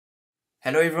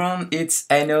Hello everyone, it's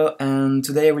Aynoe and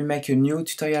today I will make a new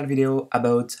tutorial video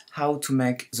about how to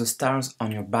make the stars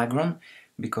on your background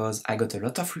because I got a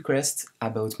lot of requests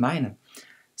about mine.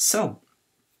 So,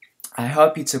 I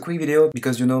hope it's a quick video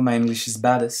because you know my English is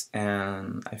bad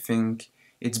and I think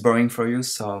it's boring for you,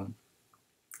 so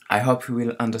I hope you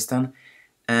will understand.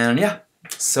 And yeah,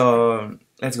 so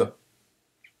let's go.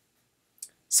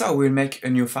 So we'll make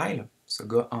a new file. So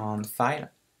go on File,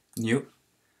 New.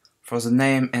 For the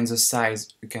name and the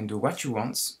size, you can do what you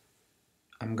want.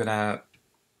 I'm gonna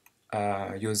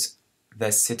use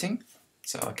this setting,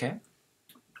 so okay.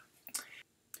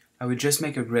 I will just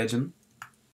make a gradient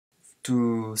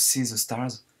to see the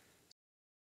stars.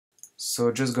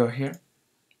 So just go here,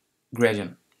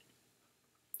 gradient.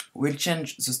 We'll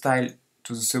change the style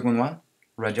to the second one,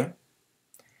 radial.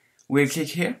 We'll click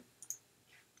here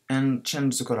and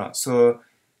change the color. So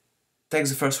take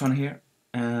the first one here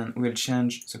and we'll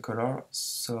change the color.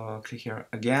 So click here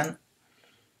again.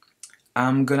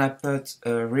 I'm gonna put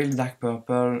a real dark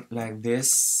purple like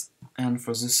this, and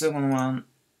for the second one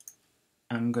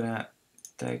I'm gonna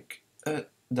take a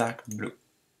dark blue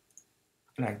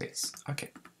like this.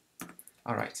 Okay,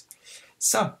 alright.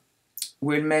 So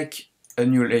we'll make a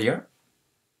new layer.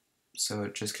 So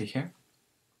just click here.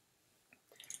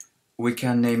 We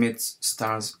can name it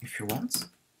stars if you want.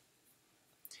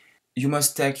 You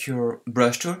must take your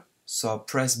brush tool, so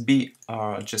press B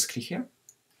or just click here.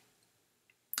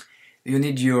 You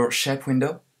need your shape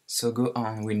window, so go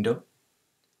on Window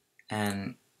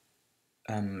and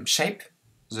Shape.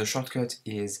 The shortcut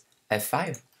is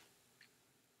F5.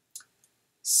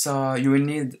 So you will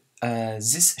need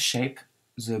this shape,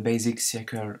 the basic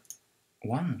circle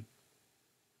one.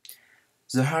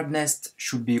 The hardness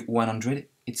should be 100,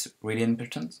 it's really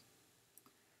important.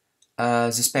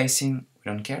 The spacing, we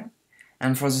don't care.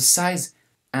 And for the size,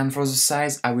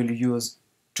 I will use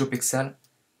 2 pixels,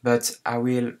 but I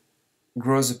will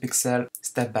grow the pixel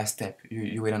step by step,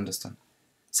 you will understand.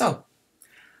 So,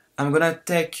 I'm gonna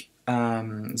take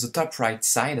the top right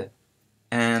side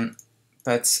and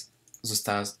put the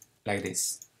stars like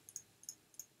this.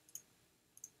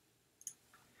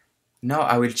 Now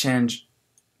I will change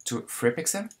to 3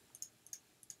 pixels.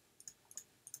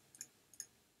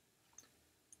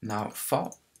 Now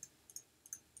 4.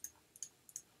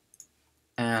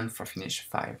 And for finish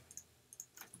 5.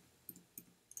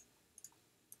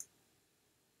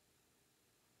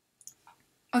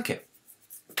 Okay.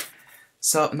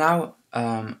 So now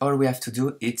all we have to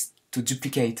do is to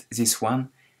duplicate this one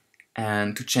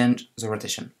and to change the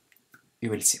rotation.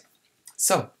 You will see.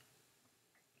 So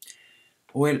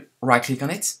we'll right click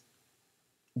on it,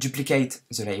 duplicate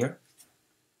the layer.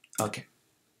 Okay.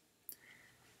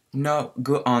 Now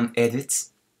go on Edit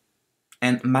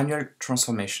and Manual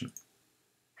Transformation.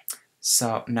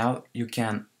 So now you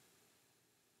can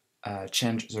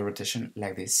change the rotation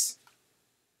like this.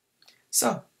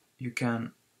 So you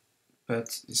can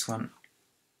put this one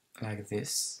like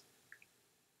this.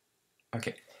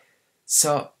 Okay.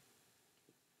 So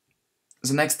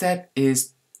the next step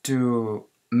is to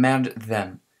merge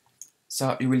them.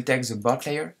 So you will take the board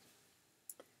layer,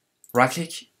 right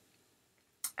click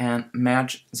and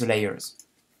merge the layers.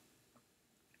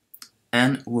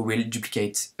 And we will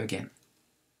duplicate again.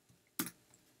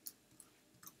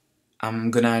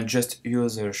 I'm gonna just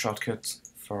use a shortcut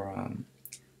for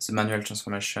the manual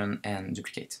transformation and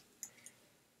duplicate.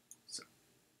 So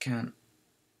can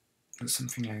do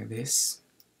something like this.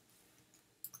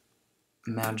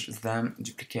 Merge them,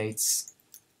 duplicates,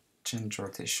 change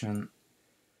rotation.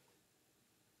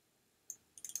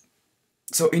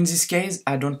 So in this case,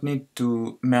 I don't need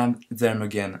to merge them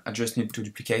again. I just need to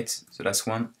duplicate the last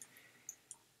one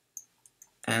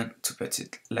and to put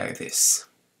it like this.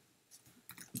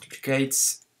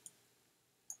 Duplicates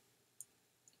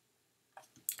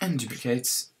and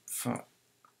duplicates for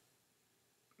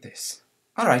this.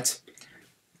 Alright,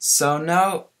 so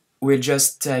now we'll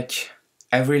just take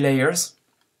every layers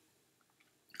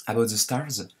about the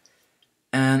stars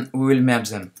and we will merge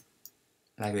them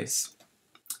like this.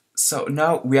 So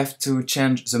now we have to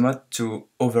change the mode to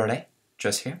overlay,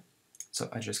 just here. So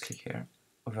I just click here,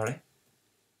 overlay.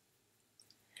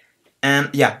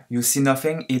 And yeah, you see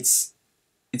nothing, it's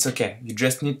okay. You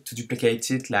just need to duplicate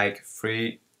it like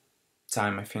 3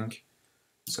 times, I think.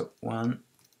 So 1,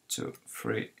 2,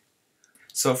 3.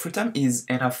 So 3 times is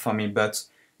enough for me, but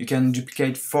you can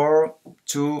duplicate 4,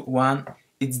 2, 1.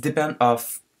 It depends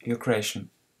of your creation.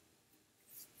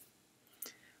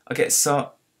 Okay,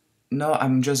 so now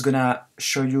I'm just gonna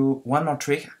show you one more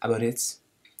trick about it.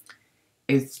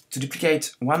 It's to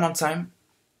duplicate one more time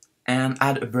and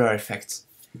add a blur effect.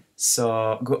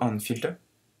 So go on Filter,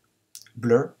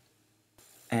 Blur,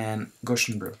 and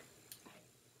Gaussian blur.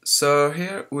 So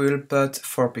here we will put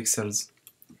 4 pixels,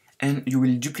 and you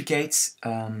will duplicate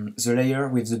the layer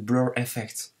with the blur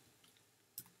effect.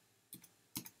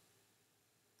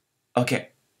 Okay,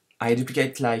 I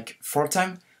duplicate like 4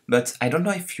 times, but I don't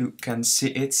know if you can see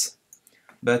it,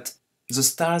 but the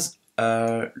stars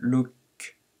look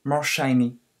more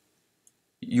shiny.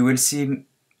 You will see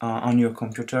on your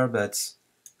computer, but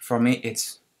for me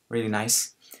it's really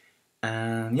nice.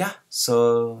 And yeah,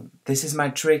 so this is my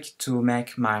trick to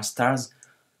make my stars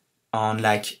on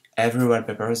like every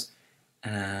wallpapers.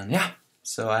 And yeah,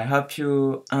 so I hope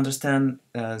you understand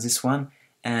this one,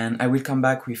 and I will come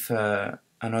back with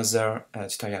another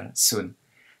tutorial soon.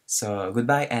 So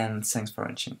goodbye and thanks for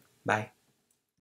watching. Bye.